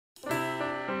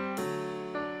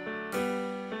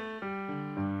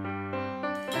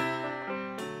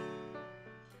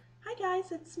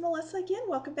guys, it's Melissa again.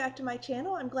 Welcome back to my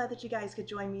channel. I'm glad that you guys could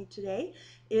join me today.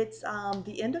 It's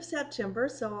the end of September,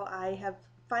 so I have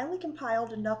finally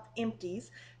compiled enough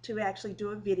empties to actually do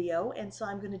a video, and so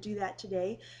I'm going to do that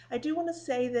today. I do want to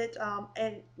say that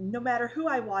and no matter who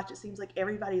I watch, it seems like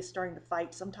everybody is starting to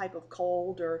fight some type of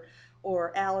cold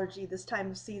or allergy this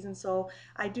time of season. So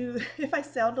I do, if I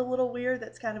sound a little weird,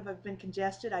 that's kind of, I've been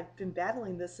congested. I've been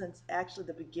battling this since actually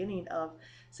the beginning of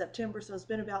September, so it's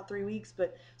been about 3 weeks,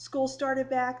 but school started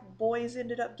back, boys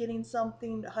ended up getting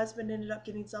something, husband ended up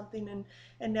getting something,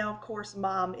 and now of course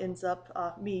mom ends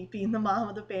up, me being the mom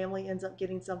of the family, ends up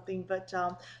getting something. But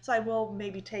so I will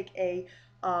maybe take a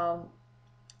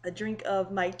drink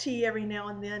of my tea every now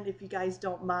and then if you guys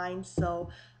don't mind. So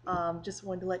just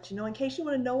wanted to let you know, in case you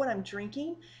want to know what I'm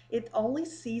drinking. It's only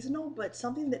seasonal, but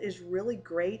something that is really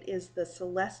great is the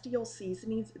Celestial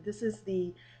Seasonings. This is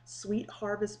the Sweet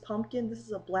Harvest Pumpkin. This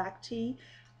is a black tea.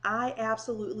 I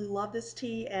absolutely love this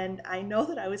tea, and I know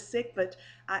that I was sick, but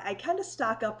I kind of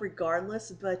stock up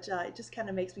regardless, but it just kind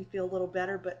of makes me feel a little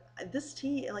better. But this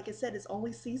tea, like I said, is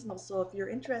only seasonal, so if you're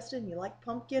interested and you like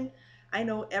pumpkin, I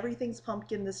know everything's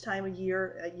pumpkin this time of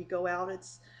year. You go out,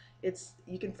 it's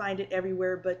you can find it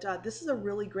everywhere, but this is a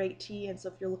really great tea, and so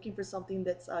if you're looking for something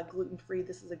that's gluten-free,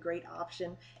 this is a great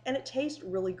option, and it tastes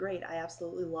really great. I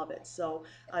absolutely love it. So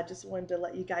I just wanted to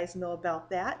let you guys know about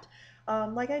that.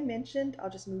 Like I mentioned, I'll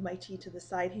just move my tea to the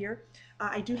side here.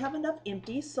 I do have enough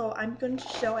empties, so I'm going to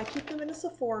show. I keep them in a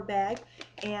Sephora bag,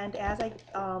 and as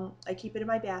I keep it in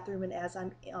my bathroom, and as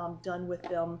I'm done with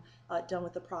them, done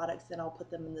with the products, then I'll put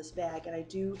them in this bag. And I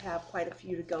do have quite a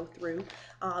few to go through.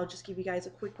 I'll just give you guys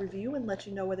a quick review and let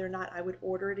you know whether or not I would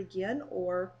order it again,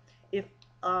 or if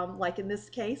like in this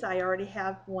case, I already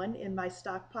have one in my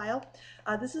stockpile.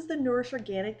 This is the Nourish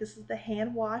Organic. This is the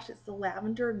hand wash. It's the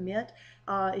lavender mint.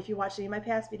 If you watch any of my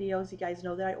past videos, you guys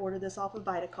know that I ordered this off of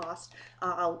VitaCost.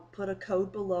 I'll put a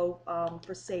code below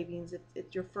for savings. If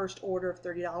it's your first order of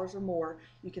 $30 or more,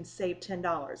 you can save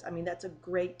 $10. I mean, that's a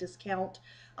great discount.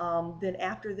 Then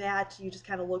after that, you just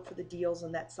kind of look for the deals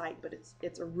on that site, but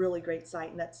it's a really great site,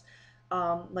 and that's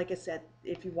like I said,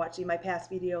 if you watch my past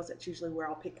videos, that's usually where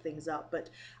I'll pick things up. But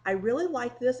I really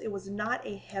like this. It was not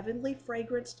a heavenly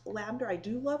fragranced lavender. I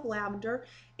do love lavender,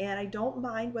 and I don't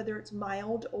mind whether it's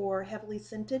mild or heavily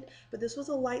scented, but this was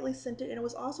a lightly scented, and it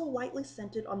was also lightly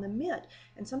scented on the mint.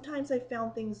 And sometimes I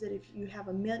found things that if you have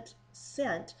a mint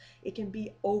scent, it can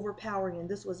be overpowering, and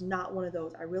this was not one of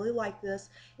those. I really like this.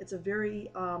 It's a very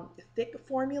thick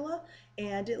formula,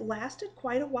 and it lasted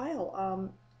quite a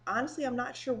while. Honestly, I'm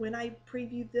not sure when I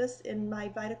previewed this in my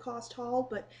VitaCost haul,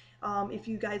 but if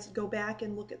you guys go back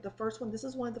and look at the first one, this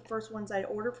is one of the first ones I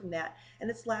ordered from that, and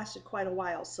it's lasted quite a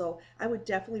while, so I would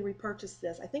definitely repurchase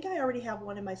this. I think I already have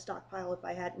one in my stockpile if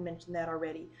I hadn't mentioned that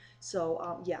already,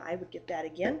 so yeah, I would get that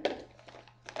again.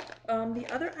 The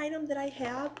other item that I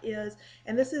have is,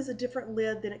 and this is a different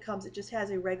lid than it comes, it just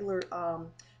has a regular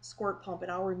squirt pump,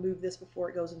 and I'll remove this before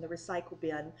it goes in the recycle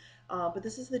bin. But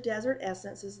this is the Desert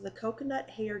Essence. This is the Coconut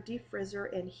Hair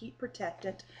De-frizzer and Heat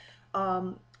Protectant.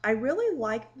 I really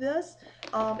like this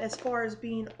as far as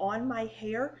being on my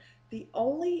hair. The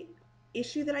only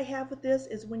issue that I have with this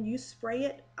is when you spray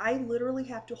it, I literally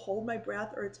have to hold my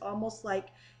breath, or it's almost like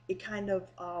it kind of,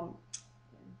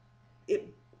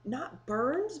 it not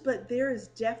burns, but there is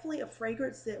definitely a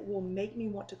fragrance that will make me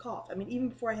want to cough. I mean, even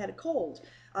before I had a cold,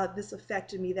 this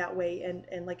affected me that way,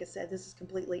 and like I said, this is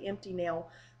completely empty now,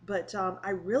 but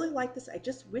I really like this. I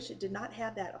just wish it did not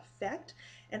have that effect,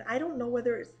 and I don't know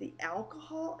whether it's the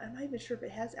alcohol. I'm not even sure if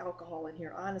it has alcohol in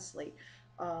here, honestly.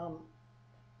 I'm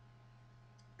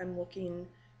looking,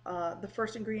 the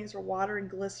first ingredients are water and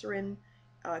glycerin,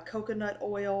 coconut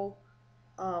oil.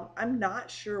 I'm not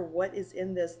sure what is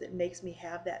in this that makes me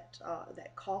have that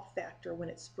that cough factor when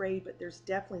it's sprayed, but there's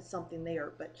definitely something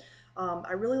there. But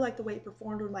I really like the way it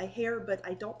performed with my hair, but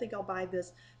I don't think I'll buy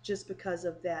this just because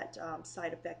of that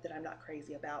side effect that I'm not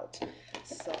crazy about.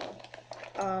 So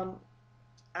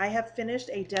I have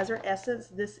finished a Desert Essence.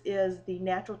 This is the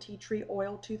Natural Tea Tree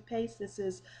Oil toothpaste. This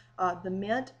is the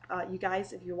mint. You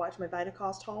guys, if you watch my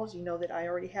VitaCost hauls, you know that I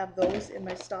already have those in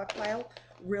my stockpile.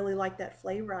 Really like that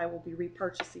flavor. I will be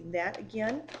repurchasing that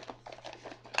again.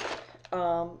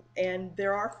 And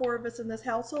there are 4 of us in this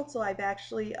household, so I've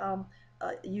actually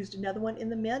used another one in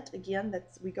the mint. Again,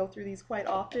 we go through these quite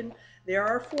often. There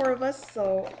are 4 of us,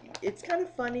 so it's kind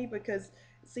of funny because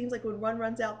it seems like when one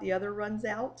runs out, the other runs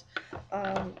out.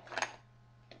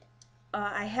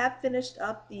 I have finished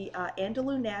up the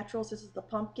Andalou Naturals. This is the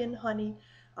pumpkin honey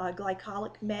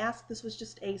Glycolic mask. This was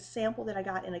just a sample that I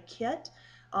got in a kit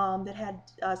that had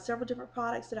several different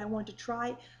products that I wanted to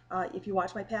try. If you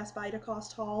watch my past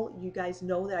Vitacost haul, you guys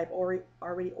know that I've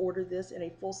already ordered this in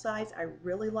a full size. I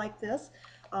really like this.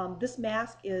 This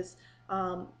mask is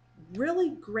really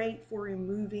great for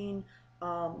removing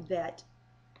that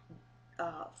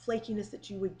flakiness that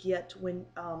you would get when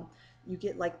you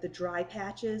get like the dry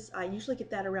patches. I usually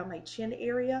get that around my chin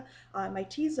area. My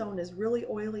T-zone is really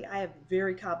oily. I have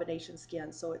very combination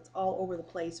skin, so it's all over the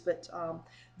place, but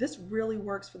this really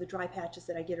works for the dry patches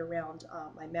that I get around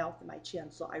my mouth and my chin,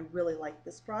 so I really like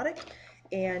this product.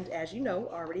 And as you know,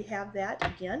 I already have that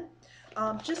again.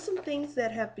 Just some things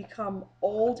that have become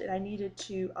old and I needed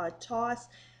to toss.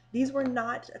 These were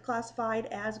not classified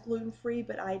as gluten-free,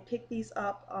 but I picked these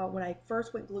up when I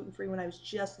first went gluten-free when I was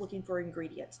just looking for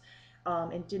ingredients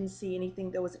and didn't see anything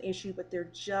that was an issue, but they're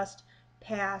just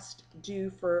past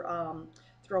due for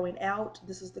throwing out.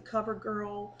 This is the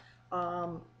CoverGirl,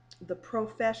 the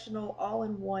Professional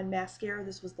All-in-One Mascara.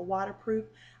 This was the waterproof.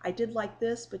 I did like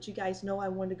this, but you guys know I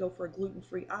wanted to go for a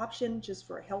gluten-free option just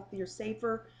for a healthier,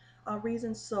 safer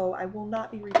reason, so I will not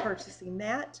be repurchasing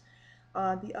that.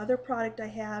 The other product I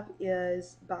have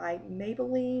is by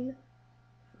Maybelline.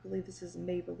 I believe this is a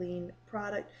Maybelline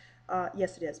product.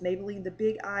 Yes, it is. Maybelline, the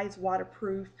Big Eyes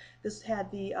Waterproof. This had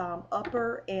the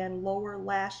upper and lower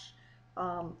lash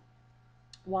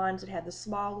wands. It had the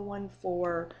smaller one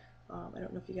for, I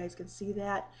don't know if you guys can see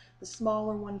that, the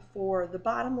smaller one for the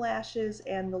bottom lashes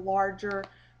and the larger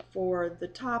for the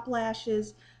top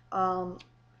lashes.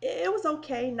 It was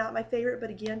okay, not my favorite, but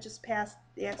again, just past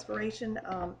the expiration.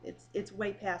 It's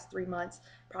way past 3 months,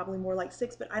 probably more like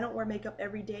 6, but I don't wear makeup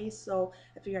every day, so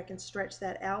I figure I can stretch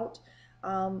that out.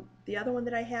 The other one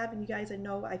that I have, and you guys, I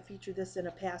know I featured this in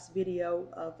a past video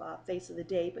of Face of the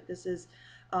Day, but this is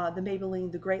the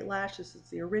Maybelline The Great Lash. This is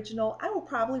the original. I will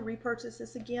probably repurchase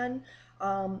this again.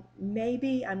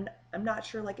 Maybe, I'm not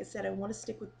sure. Like I said, I want to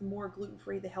stick with the more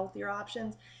gluten-free, the healthier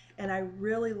options, and I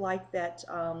really like that.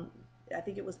 I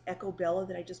think it was Ecco Bella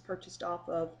that I just purchased off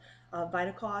of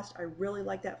Vitacost. I really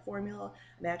like that formula.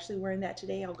 I'm actually wearing that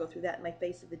today. I'll go through that in my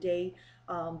Face of the Day.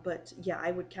 But yeah,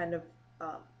 I would kind of,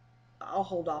 I'll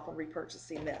hold off on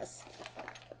repurchasing this.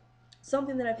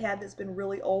 Something that I've had that's been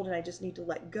really old and I just need to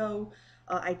let go.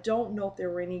 I don't know if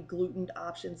there were any gluten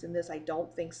options in this. I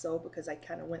don't think so because I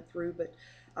kind of went through, but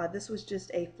this was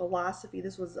just a Philosophy.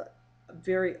 This was a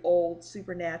very old,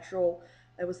 Supernatural.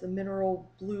 It was the Mineral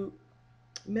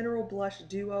Blush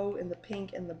Duo in the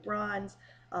pink and the bronze,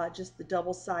 just the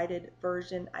double-sided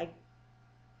version. I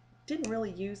didn't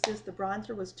really use this. The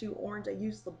bronzer was too orange. I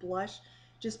used the blush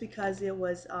just because it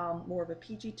was more of a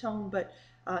peachy tone, but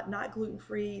not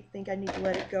gluten-free. Think I need to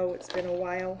let it go. It's been a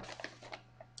while.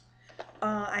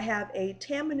 I have a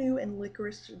Tamanu and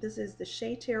Licorice. This is the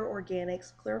SheaTerra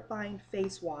Organics Clarifying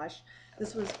Face Wash.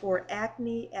 This was for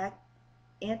acne,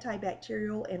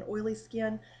 antibacterial, and oily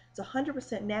skin. It's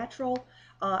 100% natural.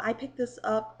 I picked this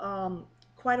up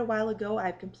quite a while ago.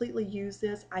 I've completely used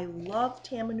this. I love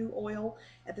Tamanu oil.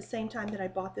 At the same time that I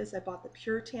bought this, I bought the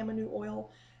pure Tamanu oil.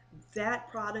 That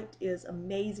product is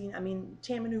amazing. I mean,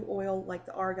 Tamanu oil, like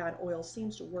the Argan oil,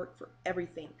 seems to work for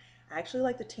everything. I actually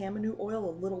like the Tamanu oil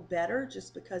a little better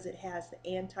just because it has the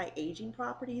anti-aging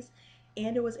properties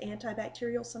and it was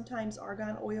antibacterial. Sometimes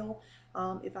Argan oil,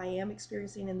 if I am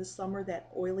experiencing in the summer that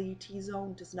oily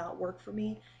T-zone, does not work for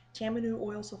me. Tamanu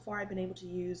oil so far I've been able to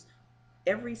use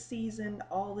every season,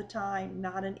 all the time,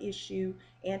 not an issue.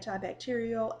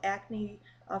 Antibacterial, acne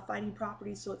fighting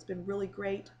properties, so it's been really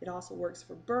great. It also works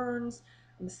for burns,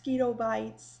 mosquito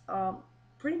bites,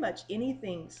 pretty much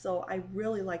anything, so I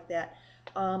really like that.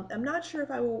 I'm not sure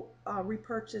if I will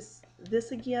repurchase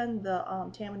this again, the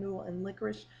Tamanu and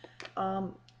Licorice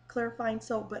clarifying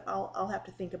soap, but I'll have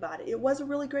to think about it. It was a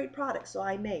really great product, so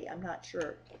I may, I'm not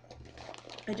sure.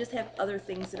 I just have other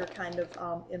things that are kind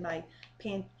of in my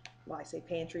well, I say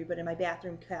pantry, but in my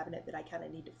bathroom cabinet that I kind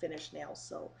of need to finish now.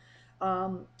 So,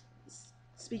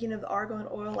 speaking of the argan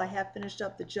oil, I have finished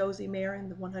up the Josie Maran,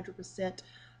 the 100%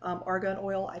 argan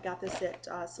oil. I got this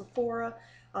at Sephora.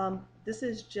 This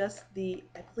is just the,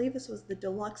 I believe this was the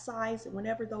deluxe size, and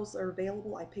whenever those are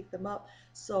available, I pick them up.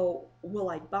 So, will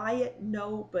I buy it?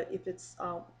 No, but if it's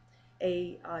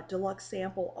a deluxe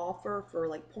sample offer for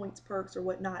like points, perks, or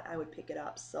whatnot, I would pick it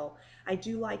up. So, I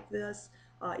do like this.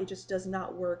 It just does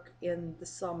not work in the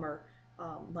summer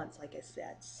months, like I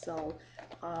said. So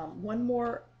one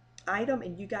more item,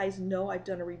 and you guys know I've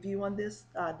done a review on this,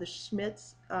 the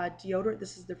Schmidt's deodorant.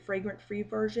 This is the fragrant-free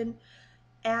version.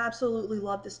 Absolutely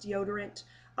love this deodorant.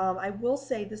 I will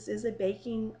say this is a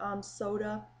baking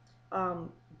soda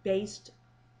based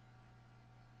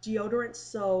deodorants.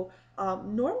 So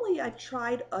normally I've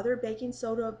tried other baking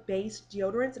soda based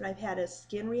deodorants and I've had a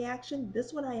skin reaction.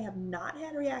 This one I have not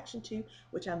had a reaction to,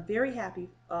 which I'm very happy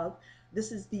of.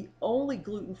 This is the only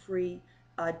gluten-free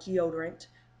deodorant,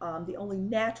 the only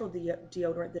natural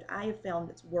deodorant that I have found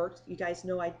that's worked. You guys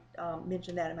know I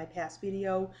mentioned that in my past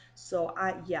video. So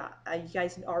you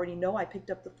guys already know I picked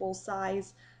up the full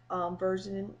size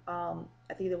version.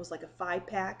 I think there was like a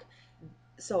 5-pack.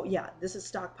 So yeah, this is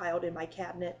stockpiled in my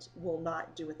cabinet. Will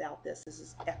not do without this. This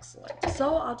is excellent.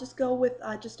 So I'll just go with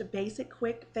just a basic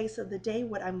quick face of the day,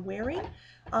 what I'm wearing.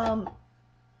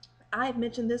 I've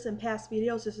mentioned this in past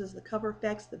videos. This is the Cover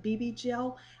FX, the BB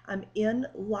Gel. I'm in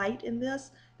light in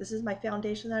this. This is my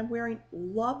foundation that I'm wearing.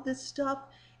 Love this stuff.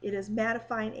 It is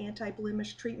mattifying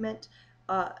anti-blemish treatment.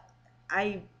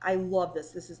 I love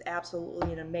this. This is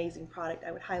absolutely an amazing product.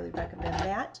 I would highly recommend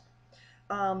that.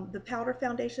 The powder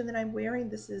foundation that I'm wearing,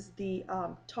 this is the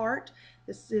Tarte.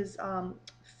 This is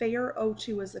Fair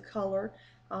 02 is the color.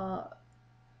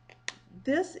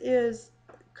 This is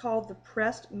called the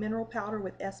Pressed Mineral Powder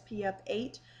with SPF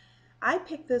 8. I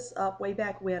picked this up way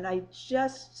back when. I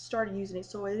just started using it,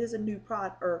 so it is a new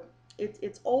product, or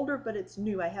it's older, but it's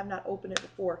new. I have not opened it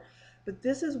before. But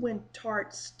this is when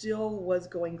Tarte still was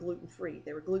going gluten-free.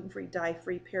 They were gluten-free,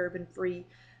 dye-free, paraben-free,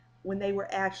 when they were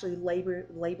actually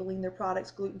labeling their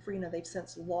products gluten-free. Now they've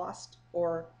since lost,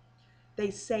 or they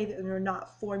say that they're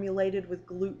not formulated with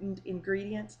gluten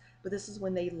ingredients, but this is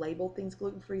when they label things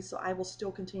gluten-free. So I will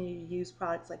still continue to use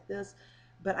products like this,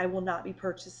 but I will not be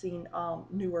purchasing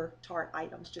newer Tarte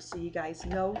items, just so you guys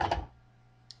know.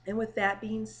 And with that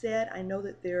being said, I know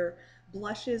that their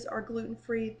blushes are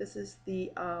gluten-free. This is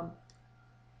the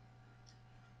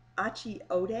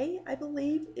Achiote, I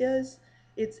believe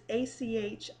it's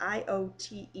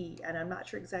Achiote, and I'm not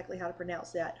sure exactly how to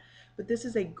pronounce that, but this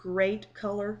is a great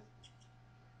color.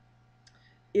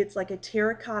 It's like a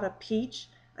terracotta peach.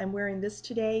 I'm wearing this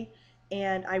today,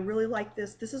 and I really like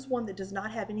this. This is one that does not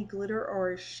have any glitter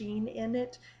or sheen in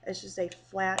it. It's just a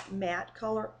flat matte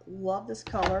color. Love this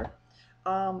color.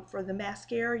 For the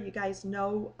mascara, you guys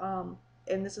know,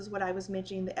 and this is what I was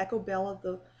mentioning, the Ecco Bella,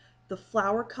 the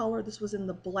flower color. This was in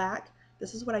the black.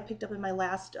 This is what I picked up in my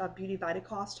last Beauty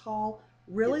Vitacost haul.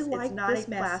 Really like this mascara. It's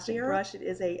not a plastic brush. It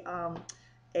is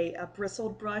a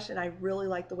bristled brush, and I really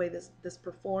like the way this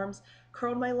performs.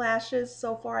 Curled my lashes.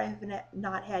 So far I have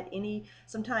not had any.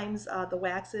 Sometimes the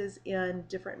waxes in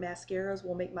different mascaras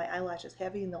will make my eyelashes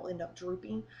heavy and they'll end up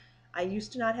drooping. I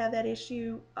used to not have that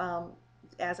issue.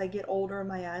 As I get older,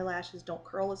 my eyelashes don't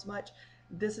curl as much.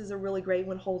 This is a really great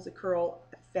one, holds a curl,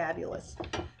 fabulous.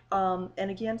 And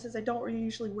again, since I don't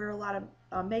usually wear a lot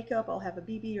of makeup, I'll have a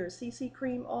BB or a CC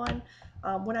cream on.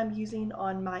 What I'm using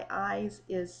on my eyes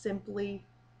is simply,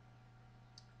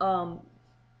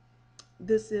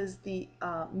 this is the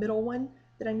middle one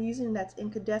that I'm using, that's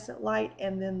incandescent light,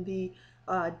 and then the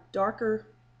darker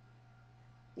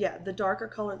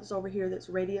color that's over here, that's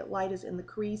radiant light, is in the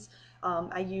crease.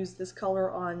 I use this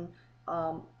color on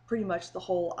pretty much the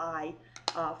whole eye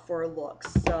for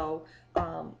looks. So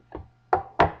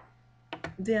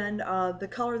then the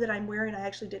color that I'm wearing, I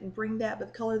actually didn't bring that,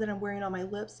 but the color that I'm wearing on my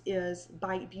lips is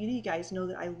Bite Beauty. You guys know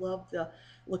that I love the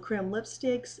La Creme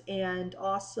lipsticks, and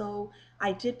also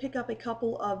I did pick up a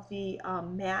couple of the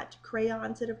matte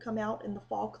crayons that have come out in the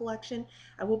fall collection.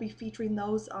 I will be featuring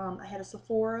those. I had a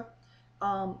Sephora.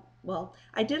 Well,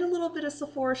 I did a little bit of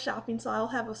Sephora shopping, so I'll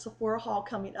have a Sephora haul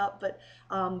coming up, but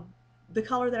the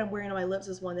color that I'm wearing on my lips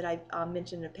is one that I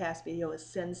mentioned in a past video, is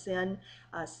Sin Sin,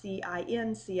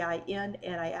 C-I-N,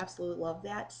 and I absolutely love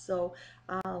that. So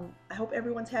I hope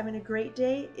everyone's having a great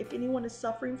day. If anyone is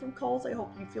suffering from colds, I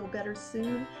hope you feel better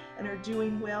soon and are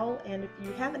doing well. And if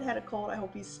you haven't had a cold, I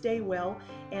hope you stay well,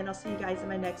 and I'll see you guys in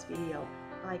my next video.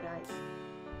 Bye, guys.